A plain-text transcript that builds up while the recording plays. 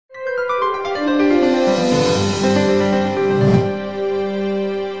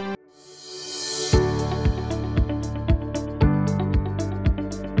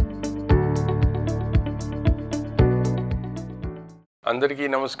అందరికీ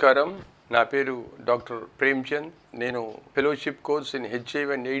నమస్కారం. నా పేరు డాక్టర్ ప్రేమ్చంద్. నేను fellowship course in HIV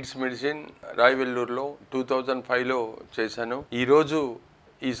and AIDS medicine రాయవెల్లూరులో 2005లో చేశాను. ఈరోజు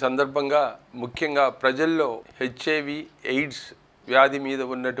ఈ సందర్భంగా ముఖ్యంగా ప్రజల్లో HIV ఎయిడ్స్ వ్యాధి మీద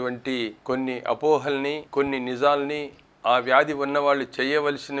ఉన్నటువంటి కొన్ని అపోహల్ని, కొన్ని నిజాల్ని, ఆ వ్యాధి ఉన్న వాళ్ళు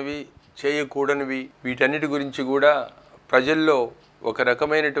చేయవలసినవి, చేయకూడనివి, వీటన్నిటి గురించి కూడా ప్రజల్లో ఒక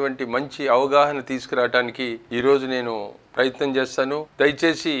రకమైనటువంటి మంచి అవగాహన తీసుకురావడానికి ఈరోజు నేను ప్రయత్నం చేస్తాను.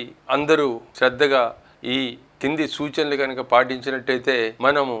 దయచేసి అందరూ శ్రద్ధగా ఈ కింది సూచనలు కనుక పాటించినట్టయితే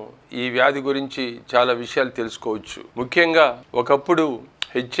మనము ఈ వ్యాధి గురించి చాలా విషయాలు తెలుసుకోవచ్చు. ముఖ్యంగా ఒకప్పుడు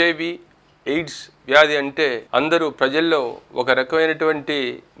HIV ఎయిడ్స్ వ్యాధి అంటే అందరూ ప్రజల్లో ఒక రకమైనటువంటి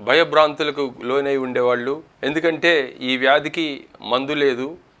భయభ్రాంతులకు లోనై ఉండేవాళ్ళు. ఎందుకంటే ఈ వ్యాధికి మందు లేదు,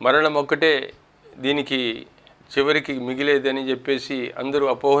 మరణం ఒక్కటే దీనికి చివరికి మిగిలేదని చెప్పేసి అందరూ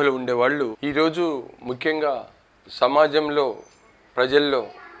అపోహలు ఉండేవాళ్ళు. ఈరోజు ముఖ్యంగా సమాజంలో ప్రజల్లో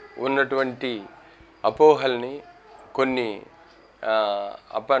ఉన్నటువంటి అపోహల్ని, కొన్ని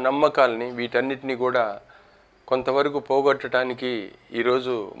అపనమ్మకాలని, వీటన్నిటిని కూడా కొంతవరకు పోగొట్టడానికి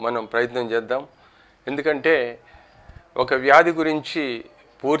ఈరోజు మనం ప్రయత్నం చేద్దాం. ఎందుకంటే ఒక వ్యాధి గురించి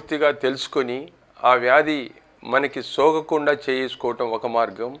పూర్తిగా తెలుసుకొని ఆ వ్యాధి మనకి సోకకుండా చేసుకోవటం ఒక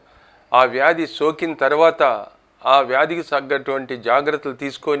మార్గం. ఆ వ్యాధి సోకిన తర్వాత ఆ వ్యాధికి తగ్గటువంటి జాగ్రత్తలు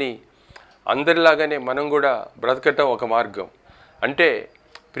తీసుకొని అందరిలాగానే మనం కూడా బ్రతకటం ఒక మార్గం. అంటే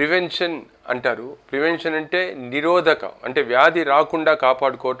ప్రివెన్షన్ అంటారు. ప్రివెన్షన్ అంటే నిరోధకం, అంటే వ్యాధి రాకుండా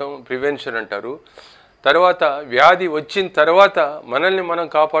కాపాడుకోవటం ప్రివెన్షన్ అంటారు. తర్వాత వ్యాధి వచ్చిన తర్వాత మనల్ని మనం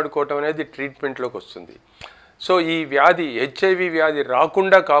కాపాడుకోవటం అనేది ట్రీట్మెంట్లోకి వస్తుంది. సో ఈ వ్యాధి HIV వ్యాధి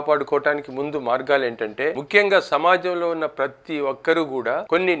రాకుండా కాపాడుకోవటానికి ముందు మార్గాలు ఏంటంటే, ముఖ్యంగా సమాజంలో ఉన్న ప్రతి ఒక్కరూ కూడా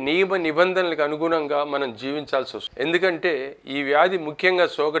కొన్ని నియమ నిబంధనలకు అనుగుణంగా మనం జీవించాల్సి వస్తుంది. ఎందుకంటే ఈ వ్యాధి ముఖ్యంగా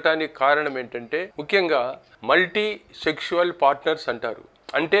సోకటానికి కారణం ఏంటంటే, ముఖ్యంగా మల్టీ సెక్షువల్ పార్ట్నర్స్ అంటారు.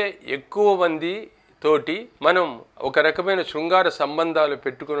 అంటే ఎక్కువ మంది తోటి మనం ఒక రకమైన శృంగార సంబంధాలు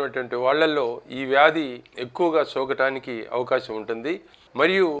పెట్టుకున్నటువంటి వాళ్ళల్లో ఈ వ్యాధి ఎక్కువగా సోకటానికి అవకాశం ఉంటుంది.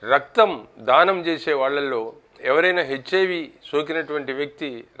 మరియు రక్తం దానం చేసే వాళ్ళల్లో ఎవరైనా HIV సోకినటువంటి వ్యక్తి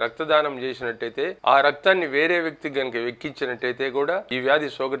రక్తదానం చేసినట్టయితే ఆ రక్తాన్ని వేరే వ్యక్తికి కనుక ఎక్కించినట్టయితే కూడా ఈ వ్యాధి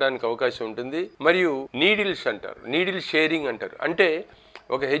సోకడానికి అవకాశం ఉంటుంది. మరియు నీడిల్స్ అంటారు, నీడిల్ షేరింగ్ అంటారు. అంటే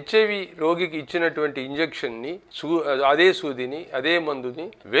ఒక HIV రోగికి ఇచ్చినటువంటి ఇంజెక్షన్ని, అదే సూదిని, అదే మందుని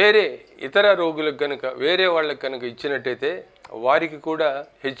వేరే ఇతర రోగులకు కనుక, వేరే వాళ్ళకి కనుక ఇచ్చినట్టయితే వారికి కూడా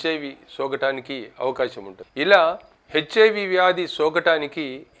HIV సోకటానికి అవకాశం ఉంటుంది. ఇలా HIV వ్యాధి సోకటానికి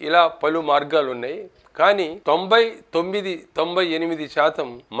ఇలా పలు మార్గాలు ఉన్నాయి. కానీ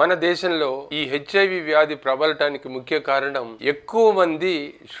 99-98% మన దేశంలో ఈ HIV వ్యాధి ప్రబలటానికి ముఖ్య కారణం ఎక్కువ మంది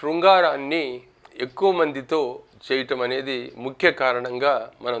శృంగారాన్ని ఎక్కువ మందితో చేయటం అనేది ముఖ్య కారణంగా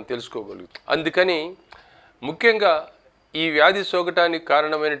మనం తెలుసుకోగలుగుతాం. అందుకని ముఖ్యంగా ఈ వ్యాధి సోకటానికి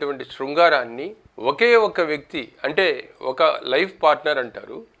కారణమైనటువంటి శృంగారాన్ని ఒకే ఒక వ్యక్తి, అంటే ఒక లైఫ్ పార్ట్నర్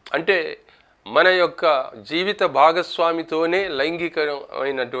అంటారు, అంటే మన యొక్క జీవిత భాగస్వామితోనే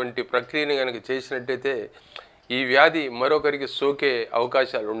లైంగికమైనటువంటి ప్రక్రియను కనుక చేసినట్టయితే ఈ వ్యాధి మరొకరికి సోకే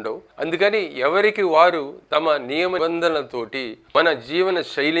అవకాశాలు ఉండవు. అందుకని ఎవరికి వారు తమ నియమ నిబంధనలతోటి మన జీవన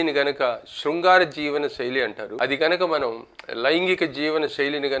శైలిని గనక, శృంగార జీవన శైలి అంటారు, అది కనుక మనం లైంగిక జీవన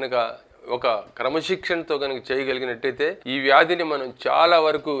శైలిని గనక ఒక క్రమశిక్షణతో కనుక చేయగలిగినట్టయితే ఈ వ్యాధిని మనం చాలా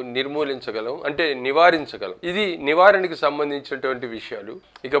వరకు నిర్మూలించగలం, అంటే నివారించగలం. ఇది నివారణకి సంబంధించినటువంటి విషయాలు.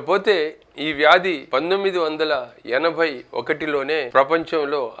 ఇకపోతే ఈ వ్యాధి 1981లోనే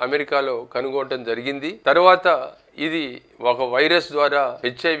ప్రపంచంలో అమెరికాలో కనుగొనడం జరిగింది. తర్వాత ఇది ఒక వైరస్ ద్వారా,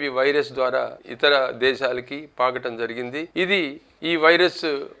 HIV వైరస్ ద్వారా ఇతర దేశాలకి పాకటం జరిగింది. ఈ వైరస్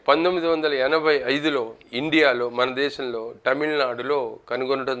 1985లో ఇండియాలో, మన దేశంలో తమిళనాడులో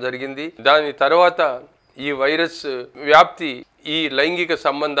కనుగొనడం జరిగింది. దాని తర్వాత ఈ వైరస్ వ్యాప్తి ఈ లైంగిక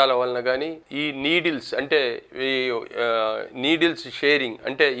సంబంధాల వలన కానీ, ఈ నీడిల్స్ అంటే నీడిల్స్ షేరింగ్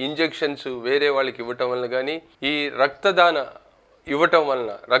అంటే ఇంజెక్షన్స్ వేరే వాళ్ళకి ఇవ్వటం వలన కానీ, ఈ రక్తదాన ఇవ్వటం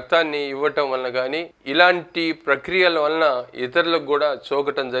వలన, రక్తాన్ని ఇవ్వటం వలన కానీ, ఇలాంటి ప్రక్రియల వలన ఇతరులకు కూడా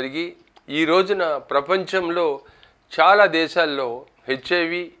సోకటం జరిగి ఈ రోజున ప్రపంచంలో చాలా దేశాల్లో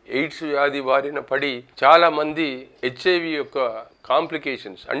HIV ఎయిడ్స్ వ్యాధి బారిన పడి చాలా మంది HIV యొక్క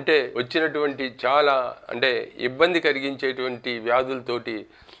కాంప్లికేషన్స్ అంటే వచ్చినటువంటి చాలా అంటే ఇబ్బంది కలిగించేటువంటి వ్యాధులతోటి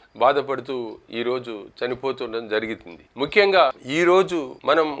బాధపడుతూ ఈరోజు చనిపోతుండడం జరుగుతుంది. ముఖ్యంగా ఈరోజు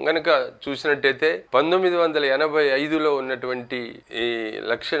మనం గనక చూసినట్టయితే 1985లో ఉన్నటువంటి ఈ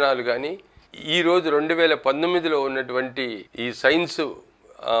లక్షణాలు కానీ ఈరోజు 2019లో ఉన్నటువంటి ఈ సైన్స్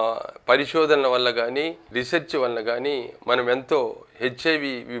పరిశోధనల వల్ల కానీ రీసెర్చ్ వల్ల కానీ మనం ఎంతో HIV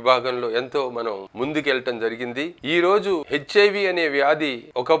విభాగంలో ఎంతో మనం ముందుకెళ్ళటం జరిగింది. ఈ రోజు HIV అనే వ్యాధి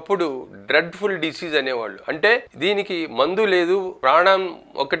ఒకప్పుడు డ్రెడ్ఫుల్ డిసీజ్ అనేవాళ్ళు. అంటే దీనికి మందు లేదు, ప్రాణం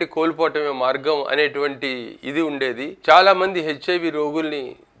ఒకటి కోల్పోవటమే మార్గం అనేటువంటి ఇది ఉండేది. చాలా మంది HIV రోగుల్ని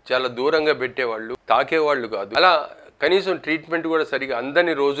చాలా దూరంగా పెట్టేవాళ్ళు, తాకేవాళ్ళు కాదు. అలా కనీసం ట్రీట్మెంట్ కూడా సరిగా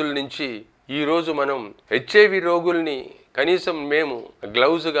అందని రోజుల నుంచి ఈ రోజు మనం HIV రోగుల్ని కనీసం మేము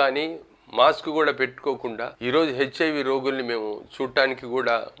గ్లౌజ్ కానీ మాస్క్ కూడా పెట్టుకోకుండా ఈరోజు HIV రోగుల్ని మేము చూడటానికి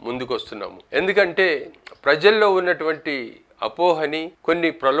కూడా ముందుకు వస్తున్నాము. ఎందుకంటే ప్రజల్లో ఉన్నటువంటి అపోహని,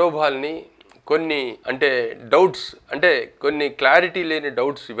 కొన్ని ప్రలోభాలని, కొన్ని డౌట్స్, కొన్ని క్లారిటీ లేని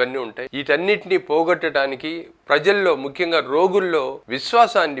డౌట్స్ ఇవన్నీ ఉంటాయి. వీటన్నిటిని పోగొట్టడానికి ప్రజల్లో, ముఖ్యంగా రోగుల్లో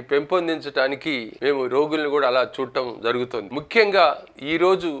విశ్వాసాన్ని పెంపొందించడానికి మేము రోగుల్ని కూడా అలా చూడటం జరుగుతుంది. ముఖ్యంగా ఈ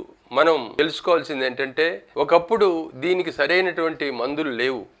రోజు మనం తెలుసుకోవాల్సింది ఏంటంటే, ఒకప్పుడు దీనికి సరైనటువంటి మందులు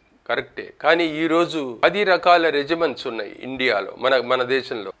లేవు, కరెక్టే. కానీ ఈ రోజు 10 రకాల రెజిమెంట్స్ ఉన్నాయి ఇండియాలో, మన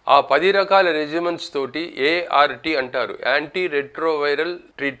దేశంలో. ఆ 10 రకాల రెజిమెంట్స్ తోటి ART అంటారు, యాంటీ రెట్రోవైరల్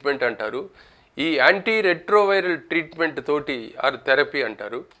ట్రీట్మెంట్ అంటారు. ఈ యాంటీ రెట్రోవైరల్ ట్రీట్మెంట్ తోటి ఆర్ థెరపీ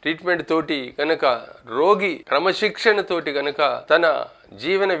అంటారు, ట్రీట్మెంట్ తోటి కనుక రోగి క్రమశిక్షణ తోటి కనుక తన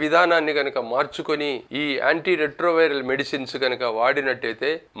జీవన విధానాన్ని కనుక మార్చుకొని ఈ యాంటీ రెట్రోవైరల్ మెడిసిన్స్ కనుక వాడినట్టయితే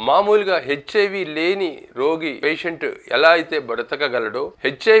మామూలుగా HIV లేని రోగి పేషెంట్ ఎలా అయితే బ్రతకగలడో,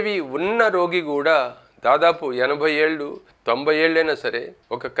 HIV ఉన్న రోగి కూడా దాదాపు 80 ఏళ్ళు 90 ఏళ్ళైనా సరే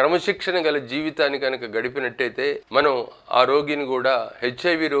ఒక క్రమశిక్షణ గల జీవితాన్ని కనుక గడిపినట్టయితే మనం ఆ రోగిని కూడా,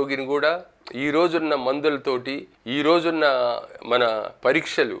 HIV రోగిని కూడా ఈ రోజున్న మందులతోటి, ఈ రోజున్న మన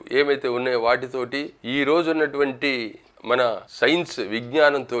పరీక్షలు ఏమైతే ఉన్నాయో వాటితోటి, ఈ రోజున్నటువంటి మన సైన్స్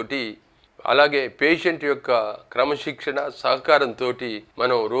విజ్ఞానంతో, అలాగే పేషెంట్ యొక్క క్రమశిక్షణ సహకారంతో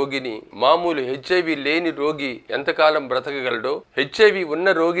మనం రోగిని, మామూలు HIV లేని రోగి ఎంతకాలం బ్రతకగలడో HIV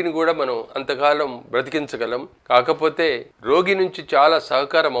ఉన్న రోగిని కూడా మనం అంతకాలం బ్రతికించగలం. కాకపోతే రోగి నుంచి చాలా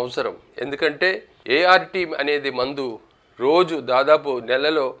సహకారం అవసరం. ఎందుకంటే ART అనేది మందు రోజు దాదాపు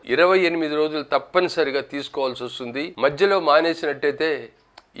నెలలో 28 రోజులు తప్పనిసరిగా తీసుకోవాల్సి వస్తుంది. మధ్యలో మానేసినట్టయితే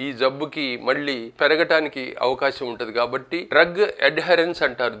ఈ జబ్బుకి మళ్ళీ పెరగటానికి అవకాశం ఉంటుంది. కాబట్టి డ్రగ్ అడ్హెరెన్స్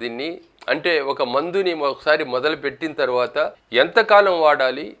అంటారు దీన్ని. అంటే ఒక మందుని ఒకసారి మొదలు పెట్టిన తర్వాత ఎంతకాలం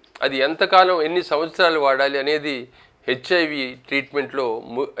వాడాలి, అది ఎంతకాలం ఎన్ని సంవత్సరాలు వాడాలి అనేది HIV ట్రీట్మెంట్లో,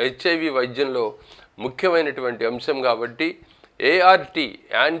 HIV వైద్యంలో ముఖ్యమైనటువంటి అంశం. కాబట్టి ART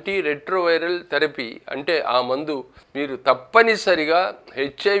యాంటీ రెట్రోవైరల్ థెరపీ అంటే ఆ మందు మీరు తప్పనిసరిగా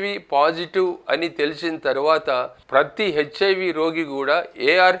HIV పాజిటివ్ అని తెలిసిన తర్వాత ప్రతి HIV రోగి కూడా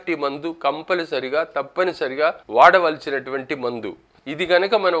ART మందు కంపల్సరిగా తప్పనిసరిగా వాడవలసినటువంటి మందు. ఇది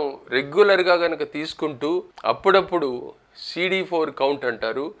కనుక మనం రెగ్యులర్గా కనుక తీసుకుంటూ అప్పుడప్పుడు CD4 కౌంట్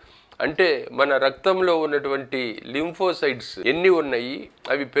అంటారు, అంటే మన రక్తంలో ఉన్నటువంటి లింఫోసైట్స్ ఎన్ని ఉన్నాయి,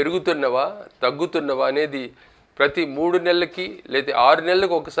 అవి పెరుగుతున్నవా తగ్గుతున్నవా అనేది ప్రతి 3 నెలలకి లేదా 6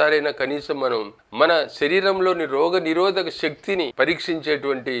 నెలలకు ఒకసారైనా కనీసం మనం మన శరీరంలోని రోగ నిరోధక శక్తిని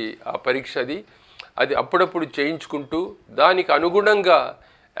పరీక్షించేటువంటి ఆ పరీక్ష అది అప్పుడప్పుడు చేయించుకుంటూ దానికి అనుగుణంగా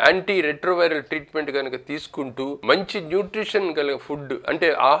యాంటీ రెట్రోవైరల్ ట్రీట్మెంట్ కనుక తీసుకుంటూ మంచి న్యూట్రిషన్ కలిగిన ఫుడ్ అంటే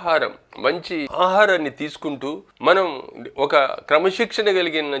ఆహారం, మంచి ఆహారాన్ని తీసుకుంటూ మనం ఒక క్రమశిక్షణ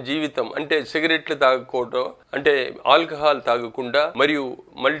కలిగిన జీవితం, అంటే సిగరెట్లు తాగకూడదు, అంటే ఆల్కహాల్ తాగకుండా, మరియు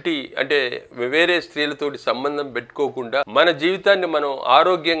వేరే స్త్రీలతోటి సంబంధం పెట్టుకోకుండా మన జీవితాన్ని మనం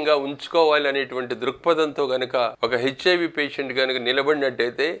ఆరోగ్యంగా ఉంచుకోవాలి అనేటువంటి దృక్పథంతో గనక ఒక HIV పేషెంట్ కనుక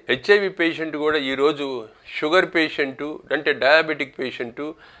నిలబడినట్టయితే, HIV పేషెంట్ కూడా ఈరోజు షుగర్ పేషెంట్ అంటే డయాబెటిక్ పేషెంట్,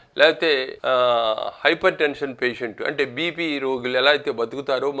 లేకపోతే హైపర్ టెన్షన్ పేషెంట్ అంటే BP రోగులు ఎలా అయితే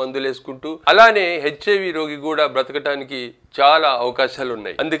బతుకుతారో మందులు వేసుకుంటూ, అలానే HIV రోగి కూడా బ్రతకటానికి చాలా అవకాశాలు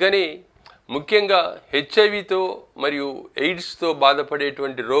ఉన్నాయి. అందుకని ముఖ్యంగా HIVతో మరియు ఎయిడ్స్తో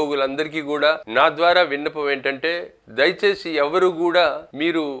బాధపడేటువంటి రోగులందరికీ కూడా నా ద్వారా విన్నపం ఏంటంటే, దయచేసి ఎవరు కూడా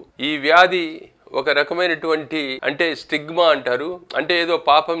మీరు ఈ వ్యాధి ఒక రకమైనటువంటి అంటే స్టిగ్మా అంటారు, అంటే ఏదో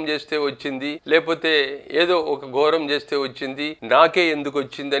పాపం చేస్తే వచ్చింది, లేకపోతే ఏదో ఒక ఘోరం చేస్తే వచ్చింది, నాకే ఎందుకు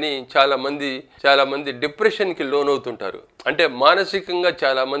వచ్చిందని చాలా మంది డిప్రెషన్ కి లోనవుతుంటారు. అంటే మానసికంగా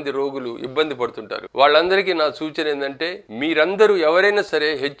చాలా మంది రోగులు ఇబ్బంది పడుతుంటారు. వాళ్ళందరికీ నా సూచన ఏంటంటే, మీరందరూ ఎవరైనా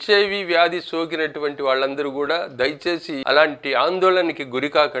సరే HIV వ్యాధి సోకినటువంటి వాళ్ళందరూ కూడా దయచేసి అలాంటి ఆందోళనకి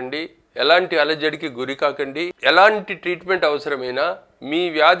గురి కాకండి, ఎలాంటి అలజడికి గురి కాకండి. ఎలాంటి ట్రీట్మెంట్ అవసరమైనా మీ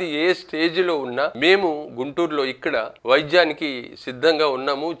వ్యాధి ఏ స్టేజ్లో ఉన్నా మేము గుంటూరులో ఇక్కడ వైద్యానికి సిద్ధంగా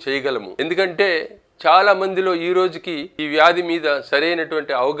ఉన్నాము, చేయగలము. ఎందుకంటే చాలా మందిలో ఈ రోజుకి ఈ వ్యాధి మీద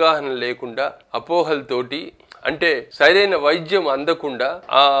సరైనటువంటి అవగాహన లేకుండా, అపోహలతోటి, అంటే సరైన వైద్యం అందకుండా,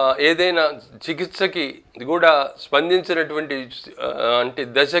 ఏదైనా చికిత్సకి కూడా స్పందించినటువంటి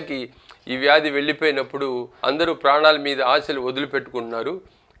దశకి ఈ వ్యాధి వెళ్ళిపోయినప్పుడు అందరూ ప్రాణాల మీద ఆశలు వదిలిపెట్టుకుంటున్నారు.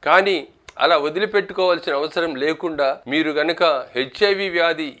 కానీ అలా వదిలిపెట్టుకోవాల్సిన అవసరం లేకుండా మీరు గనక హెచ్ఐవి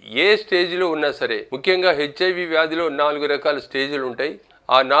వ్యాధి ఏ స్టేజ్లో ఉన్నా సరే, ముఖ్యంగా హెచ్ఐవి వ్యాధిలో 4 రకాల స్టేజ్లు ఉంటాయి.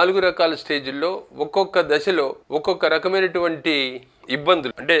 ఆ 4 రకాల స్టేజ్ల్లో ఒక్కొక్క దశలో ఒక్కొక్క రకమైనటువంటి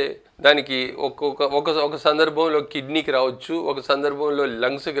ఇబ్బందులు, అంటే దానికి ఒక సందర్భంలో కిడ్నీకి రావచ్చు, ఒక సందర్భంలో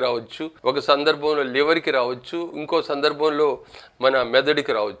లంగ్స్కి రావచ్చు, ఒక సందర్భంలో లివర్కి రావచ్చు, ఇంకో సందర్భంలో మన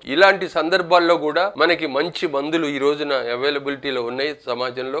మెదడుకి రావచ్చు. ఇలాంటి సందర్భాల్లో కూడా మనకి మంచి మందులు ఈ రోజున అవైలబిలిటీలో ఉన్నాయి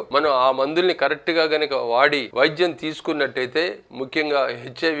సమాజంలో. మనం ఆ మందుల్ని కరెక్ట్గా గనక వాడి వైద్యం తీసుకున్నట్టయితే ముఖ్యంగా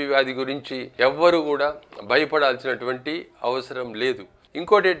హెచ్ఐవి వ్యాధి గురించి ఎవ్వరూ కూడా భయపడాల్సినటువంటి అవసరం లేదు.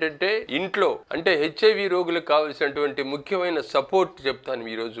 ఇంకోటి ఏంటంటే ఇంట్లో, అంటే హెచ్ఐవి రోగులకు కావాల్సినటువంటి ముఖ్యమైన సపోర్ట్ చెప్తాను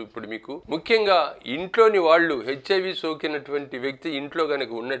ఈరోజు ఇప్పుడు మీకు. ముఖ్యంగా ఇంట్లోని వాళ్ళు హెచ్ఐవి సోకినటువంటి వ్యక్తి ఇంట్లో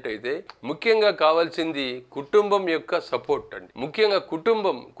కనుక ఉన్నట్టయితే ముఖ్యంగా కావాల్సింది కుటుంబం యొక్క సపోర్ట్ అండి. ముఖ్యంగా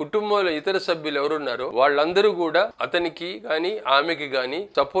కుటుంబంలో ఇతర సభ్యులు ఎవరున్నారో వాళ్ళందరూ కూడా అతనికి గాని ఆమెకి గాని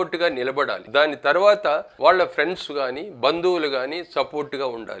సపోర్ట్ గా నిలబడాలి. దాని తర్వాత వాళ్ళ ఫ్రెండ్స్ గాని బంధువులు గాని సపోర్ట్ గా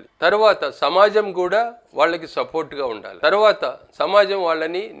ఉండాలి. తర్వాత సమాజం కూడా వాళ్ళకి సపోర్ట్ గా ఉండాలి. తర్వాత సమాజం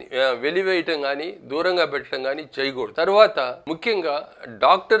వాళ్ళని వెలివేయటం గాని దూరంగా పెట్టడం గాని చేయకూడదు. తర్వాత ముఖ్యంగా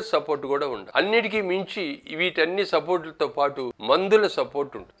డాక్టర్ సపోర్ట్ కూడా ఉండాలి. అన్నిటికీ మించి వీటన్ని సపోర్ట్లతో పాటు మందుల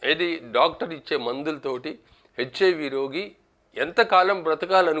సపోర్ట్ ఉంటుంది. ఇది డాక్టర్ ఇచ్చే మందులతోటి హెచ్ఐవి రోగి ఎంతకాలం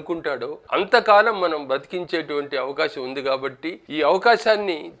బ్రతకాలనుకుంటాడో అంతకాలం మనం బ్రతికించేటువంటి అవకాశం ఉంది. కాబట్టి ఈ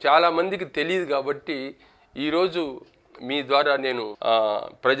అవకాశాన్ని చాలా మందికి తెలియదు. కాబట్టి ఈరోజు మీ ద్వారా నేను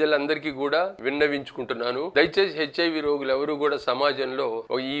ప్రజలందరికీ కూడా విన్నవించుకుంటున్నాను. దయచేసి హెచ్ఐవి రోగులు ఎవరు కూడా సమాజంలో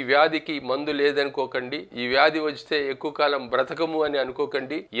ఈ వ్యాధికి మందు లేదనుకోకండి, ఈ వ్యాధి వస్తే ఎక్కువ కాలం బ్రతకము అని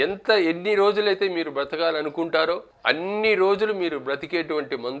అనుకోకండి. ఎన్ని రోజులైతే మీరు బ్రతకాలనుకుంటారో అన్ని రోజులు మీరు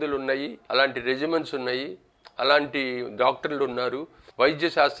బ్రతికేటువంటి మందులు ఉన్నాయి, అలాంటి రెజిమెంట్స్ ఉన్నాయి, అలాంటి డాక్టర్లు ఉన్నారు. వైద్య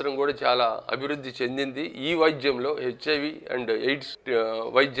శాస్త్రం కూడా చాలా అభివృద్ధి చెందింది ఈ వైద్యంలో, హెచ్ఐవి అండ్ ఎయిడ్స్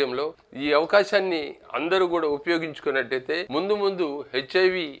వైద్యంలో. ఈ అవకాశాన్ని అందరూ కూడా ఉపయోగించుకున్నట్టయితే ముందు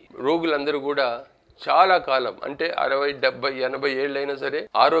హెచ్ఐవి రోగులందరూ కూడా చాలా కాలం, అంటే 60, 70, 80 ఏళ్ళైనా సరే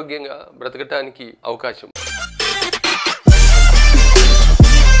ఆరోగ్యంగా బ్రతకటానికి అవకాశం